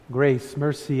Grace,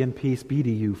 mercy, and peace be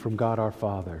to you from God our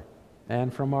Father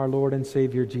and from our Lord and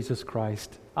Savior Jesus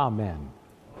Christ. Amen.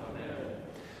 Amen.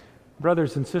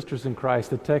 Brothers and sisters in Christ,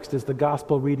 the text is the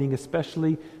gospel reading,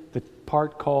 especially the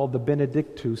part called the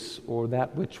Benedictus, or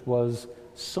that which was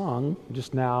sung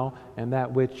just now and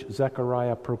that which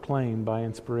Zechariah proclaimed by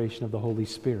inspiration of the Holy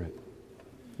Spirit.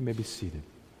 You may be seated.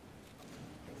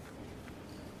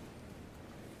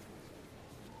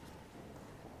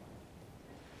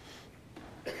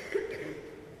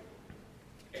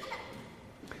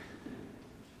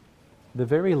 The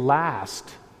very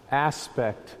last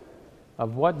aspect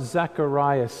of what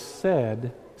Zechariah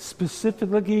said,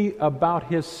 specifically about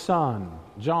his son,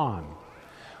 John,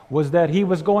 was that he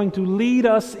was going to lead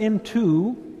us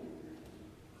into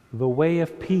the way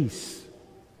of peace.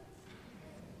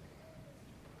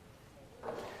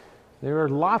 There are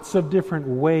lots of different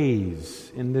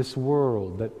ways in this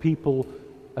world that people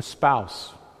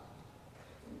espouse.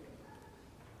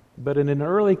 But in an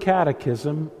early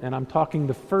catechism, and I'm talking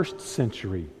the first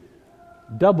century,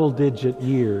 double-digit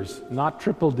years, not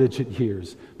triple-digit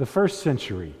years, the first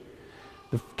century,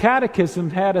 the catechism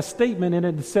had a statement in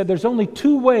it that said there's only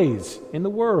two ways in the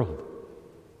world: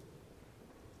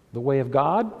 the way of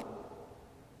God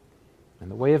and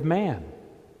the way of man.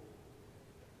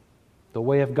 The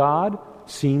way of God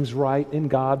seems right in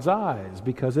God's eyes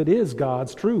because it is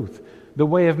God's truth. The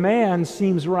way of man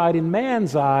seems right in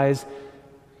man's eyes,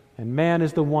 and man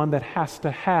is the one that has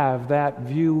to have that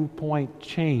viewpoint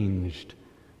changed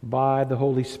by the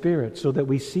Holy Spirit so that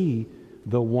we see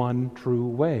the one true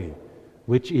way,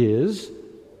 which is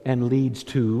and leads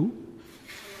to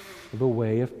the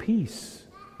way of peace,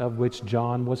 of which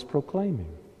John was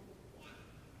proclaiming.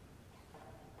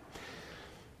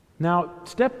 Now,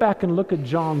 step back and look at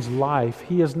John's life.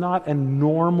 He is not a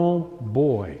normal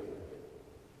boy.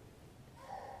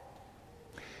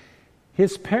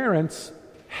 His parents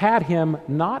had him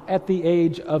not at the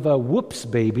age of a whoops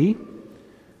baby,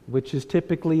 which is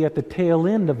typically at the tail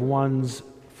end of one's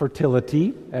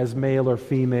fertility as male or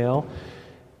female.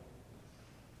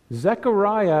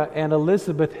 Zechariah and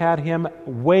Elizabeth had him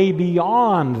way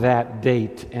beyond that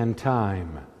date and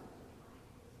time,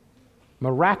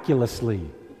 miraculously.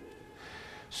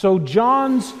 So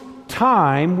John's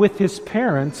time with his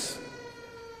parents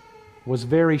was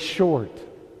very short,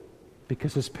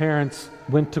 because his parents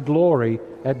went to glory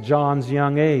at John's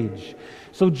young age.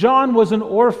 So John was an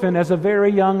orphan at a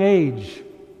very young age.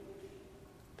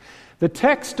 The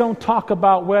texts don't talk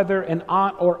about whether an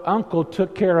aunt or uncle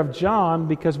took care of John,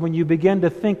 because when you begin to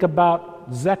think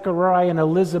about Zechariah and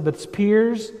Elizabeth's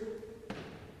peers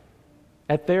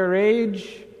at their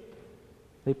age,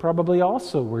 they probably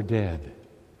also were dead.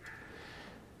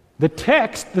 The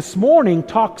text this morning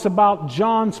talks about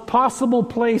John's possible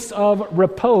place of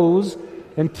repose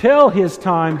until his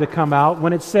time to come out,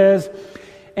 when it says,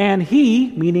 and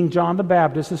he, meaning John the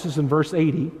Baptist, this is in verse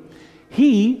 80,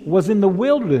 he was in the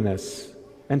wilderness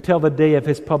until the day of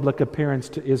his public appearance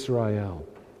to Israel.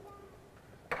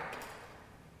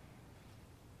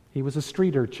 He was a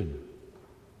street urchin.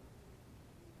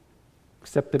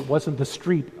 Except it wasn't the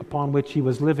street upon which he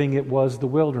was living, it was the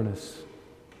wilderness.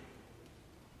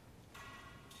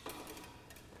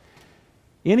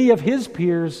 Any of his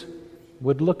peers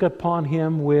would look upon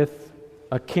him with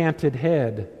a canted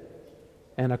head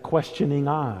and a questioning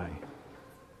eye.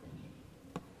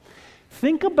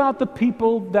 Think about the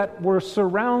people that were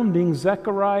surrounding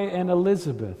Zechariah and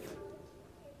Elizabeth.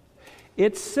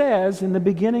 It says in the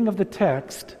beginning of the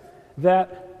text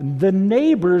that the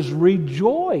neighbors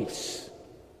rejoice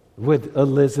with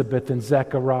Elizabeth and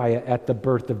Zechariah at the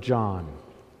birth of John.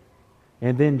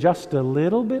 And then just a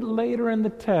little bit later in the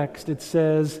text, it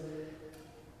says,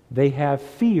 they have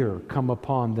fear come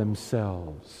upon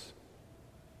themselves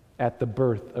at the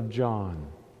birth of John.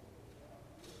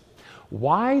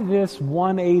 Why this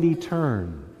 180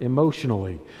 turn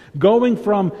emotionally? Going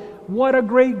from, what a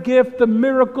great gift, the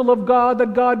miracle of God,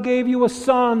 that God gave you a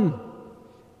son,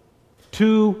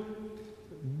 to,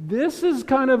 this is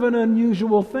kind of an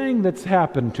unusual thing that's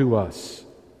happened to us.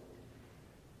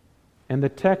 And the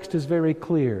text is very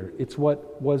clear. It's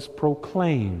what was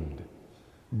proclaimed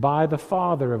by the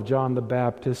father of John the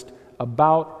Baptist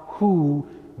about who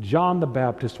John the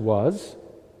Baptist was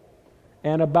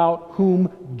and about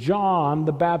whom John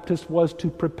the Baptist was to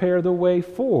prepare the way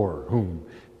for. Whom?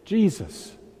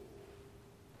 Jesus.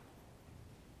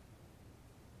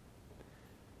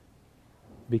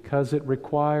 Because it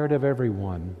required of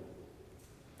everyone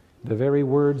the very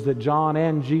words that John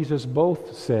and Jesus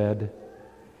both said,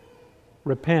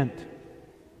 repent.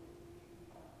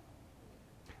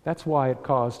 That's why it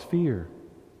caused fear.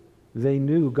 They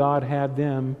knew God had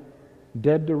them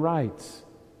dead to rights.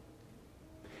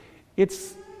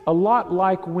 It's a lot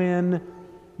like when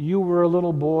you were a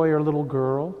little boy or a little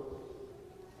girl.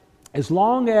 As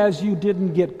long as you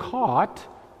didn't get caught,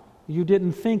 you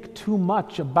didn't think too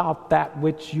much about that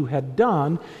which you had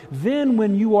done. Then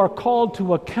when you are called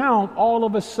to account, all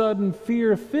of a sudden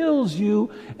fear fills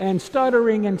you, and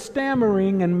stuttering and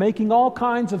stammering and making all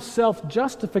kinds of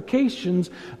self-justifications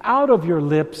out of your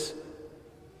lips.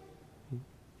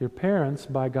 Your parents,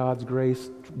 by God's grace,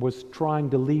 was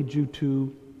trying to lead you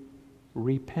to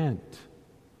repent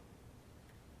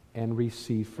and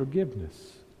receive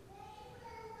forgiveness.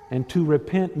 And to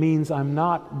repent means I'm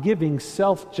not giving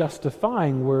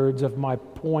self-justifying words of my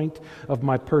point, of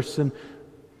my person,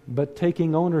 but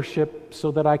taking ownership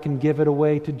so that I can give it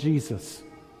away to Jesus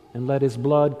and let His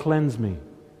blood cleanse me.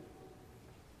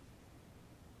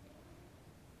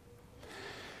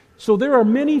 So there are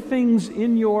many things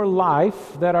in your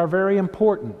life that are very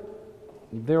important.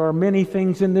 There are many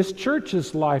things in this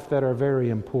church's life that are very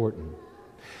important.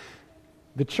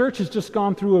 The church has just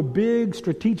gone through a big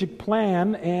strategic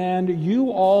plan, and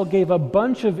you all gave a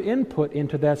bunch of input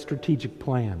into that strategic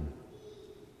plan.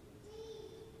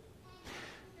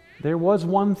 There was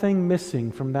one thing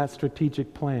missing from that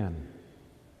strategic plan,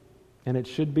 and it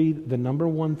should be the number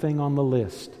one thing on the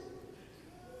list.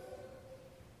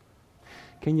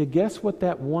 Can you guess what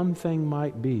that one thing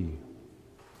might be?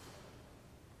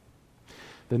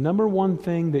 The number one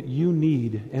thing that you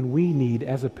need and we need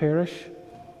as a parish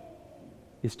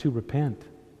is to repent.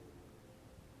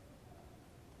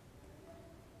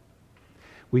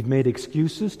 We've made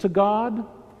excuses to God.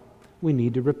 We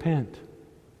need to repent.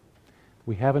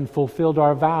 We haven't fulfilled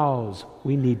our vows.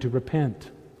 We need to repent.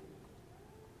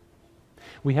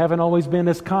 We haven't always been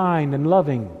as kind and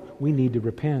loving. We need to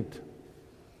repent.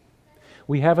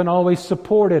 We haven't always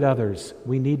supported others.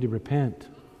 We need to repent.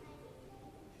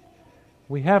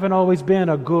 We haven't always been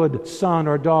a good son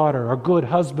or daughter, a good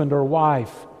husband or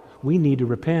wife. We need to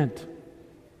repent.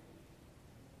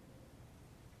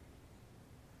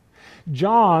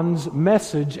 John's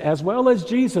message, as well as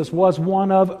Jesus, was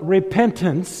one of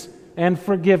repentance and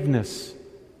forgiveness.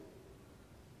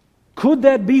 Could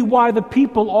that be why the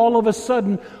people all of a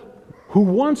sudden, who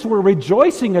once were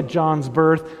rejoicing at John's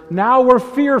birth, now were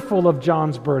fearful of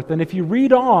John's birth? And if you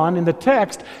read on in the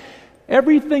text,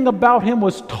 everything about him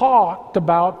was talked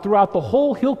about throughout the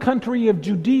whole hill country of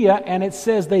Judea, and it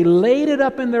says they laid it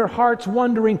up in their hearts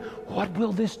wondering, what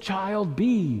will this child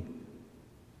be?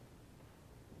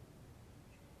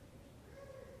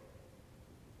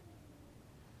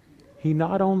 He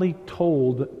not only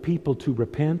told people to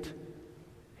repent,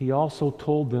 He also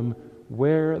told them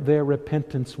where their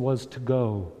repentance was to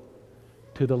go,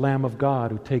 to the Lamb of God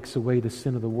who takes away the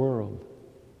sin of the world,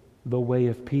 the way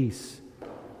of peace.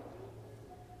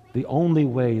 The only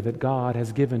way that God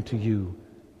has given to you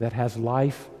that has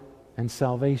life and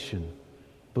salvation,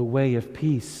 the way of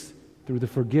peace through the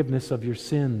forgiveness of your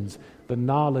sins, the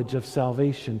knowledge of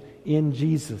salvation in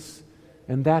Jesus.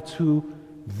 And that's who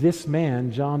this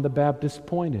man, John the Baptist,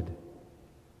 pointed.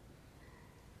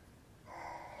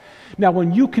 Now,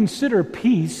 when you consider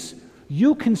peace,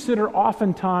 you consider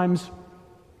oftentimes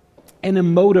an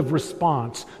emotive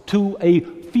response to a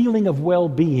feeling of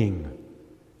well-being.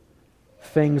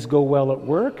 Things go well at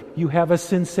work, you have a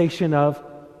sensation of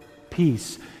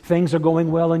peace. Things are going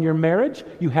well in your marriage,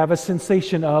 you have a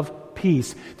sensation of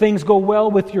peace. Things go well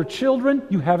with your children,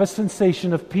 you have a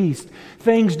sensation of peace.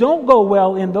 Things don't go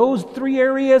well in those three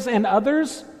areas and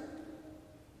others,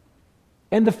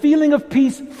 and the feeling of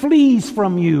peace flees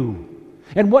from you.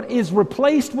 And what is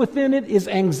replaced within it is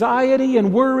anxiety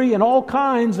and worry and all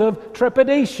kinds of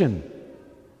trepidation.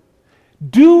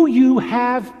 Do you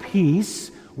have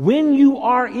peace when you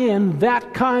are in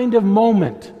that kind of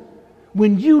moment?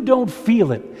 When you don't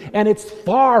feel it and it's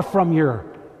far from you?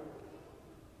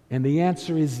 And the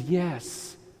answer is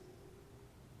yes.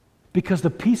 Because the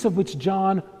peace of which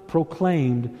John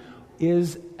proclaimed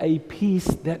is a peace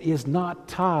that is not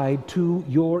tied to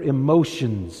your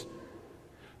emotions.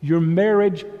 Your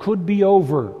marriage could be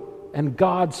over, and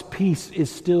God's peace is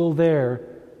still there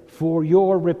for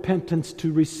your repentance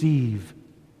to receive.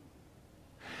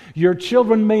 Your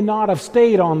children may not have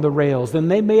stayed on the rails, and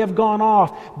they may have gone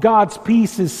off. God's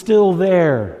peace is still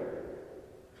there.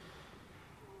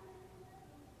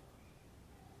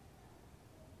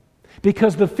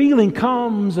 Because the feeling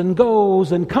comes and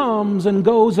goes and comes and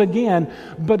goes again.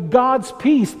 But God's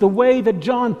peace, the way that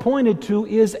John pointed to,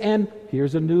 is, and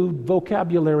here's a new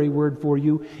vocabulary word for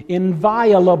you,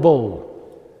 inviolable.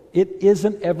 It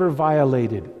isn't ever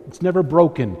violated. It's never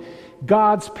broken.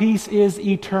 God's peace is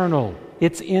eternal.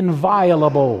 It's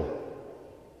inviolable.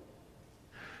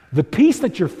 The peace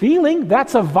that you're feeling,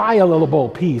 that's a violable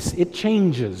peace. It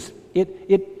changes.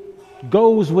 It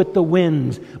goes with the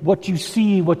winds. What you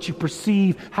see, what you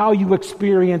perceive, how you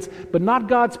experience, but not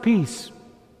God's peace.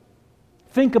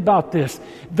 Think about this.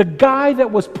 The guy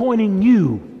that was pointing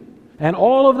you and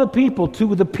all of the people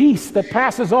to the peace that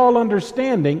passes all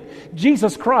understanding,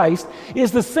 Jesus Christ,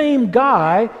 is the same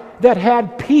guy that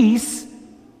had peace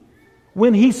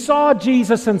when he saw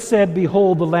Jesus and said,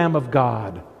 "Behold the Lamb of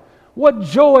God." What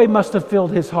joy must have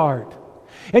filled his heart.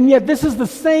 And yet this is the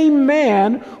same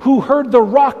man who heard the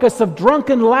ruckus of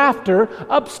drunken laughter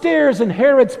upstairs in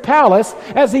Herod's palace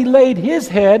as he laid his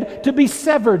head to be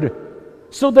severed,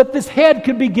 so that this head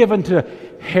could be given to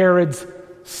Herod's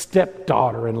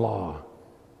stepdaughter-in-law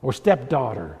or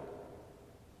stepdaughter.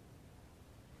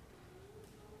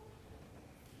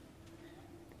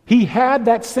 He had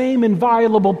that same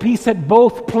inviolable peace at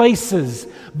both places,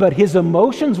 but his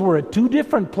emotions were at two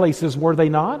different places, were they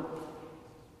not?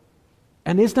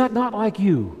 And is that not like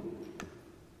you?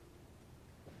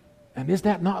 And is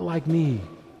that not like me?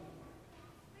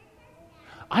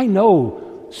 I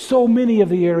know so many of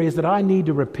the areas that I need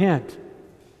to repent,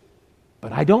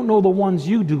 but I don't know the ones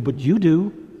you do, but you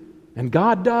do. And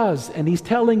God does, and He's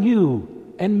telling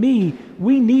you and me,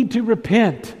 we need to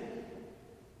repent.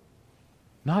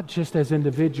 Not just as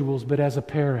individuals, but as a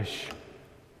parish.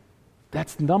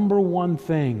 That's number one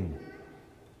thing.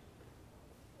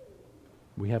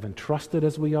 We haven't trusted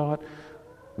as we ought.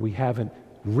 We haven't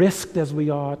risked as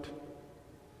we ought.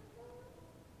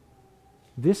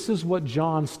 This is what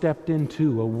John stepped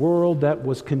into, a world that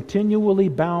was continually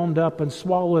bound up and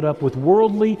swallowed up with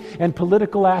worldly and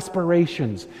political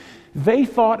aspirations. They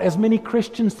thought, as many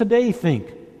Christians today think,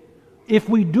 if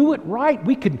we do it right,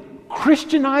 we could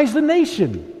Christianize the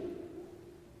nation.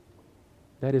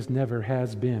 That never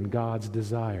has been God's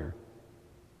desire.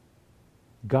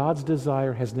 God's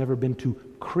desire has never been to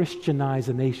Christianize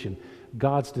a nation.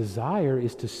 God's desire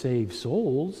is to save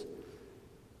souls.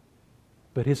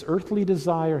 But His earthly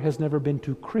desire has never been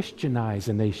to Christianize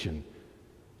a nation.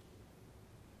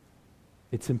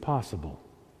 It's impossible.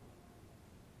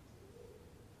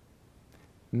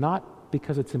 Not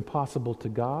because it's impossible to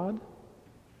God,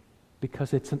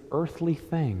 because it's an earthly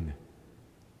thing.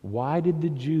 Why did the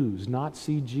Jews not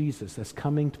see Jesus as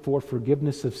coming for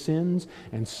forgiveness of sins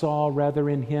and saw rather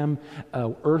in Him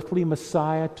an earthly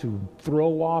Messiah to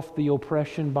throw off the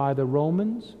oppression by the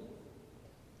Romans?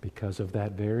 Because of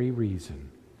that very reason.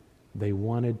 They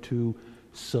wanted to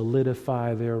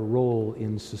solidify their role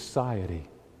in society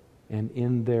and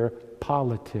in their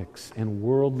politics and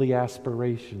worldly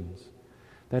aspirations.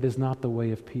 That is not the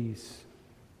way of peace.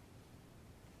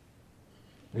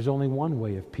 There's only one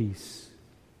way of peace,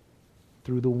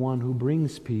 through the one who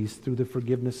brings peace through the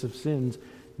forgiveness of sins,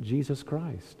 Jesus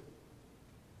Christ.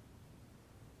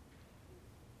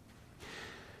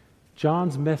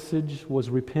 John's message was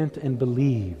repent and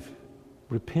believe.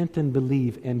 Repent and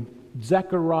believe. And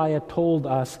Zechariah told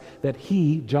us that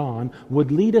he, John,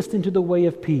 would lead us into the way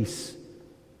of peace.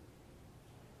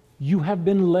 You have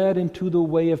been led into the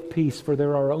way of peace, for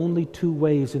there are only two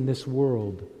ways in this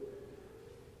world.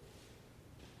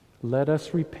 Let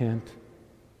us repent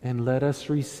and let us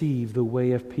receive the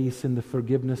way of peace in the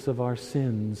forgiveness of our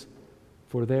sins,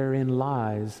 for therein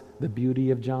lies the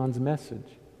beauty of John's message.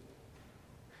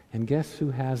 And guess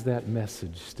who has that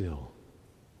message still?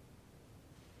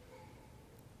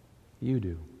 You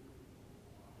do.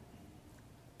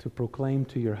 To proclaim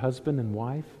to your husband and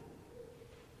wife,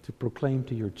 to proclaim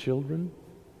to your children,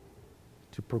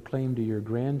 to proclaim to your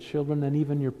grandchildren, and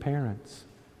even your parents,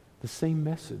 the same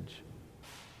message.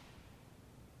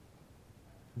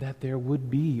 That there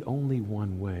would be only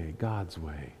one way, God's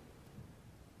way.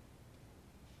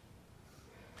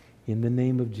 In the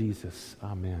name of Jesus,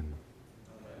 amen.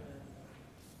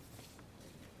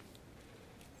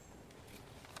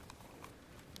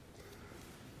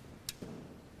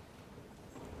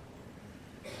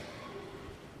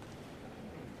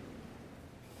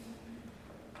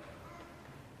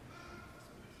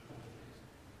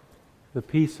 The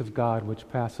peace of God, which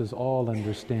passes all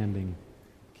understanding,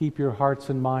 keep your hearts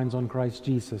and minds on Christ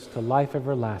Jesus to life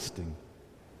everlasting.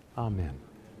 Amen.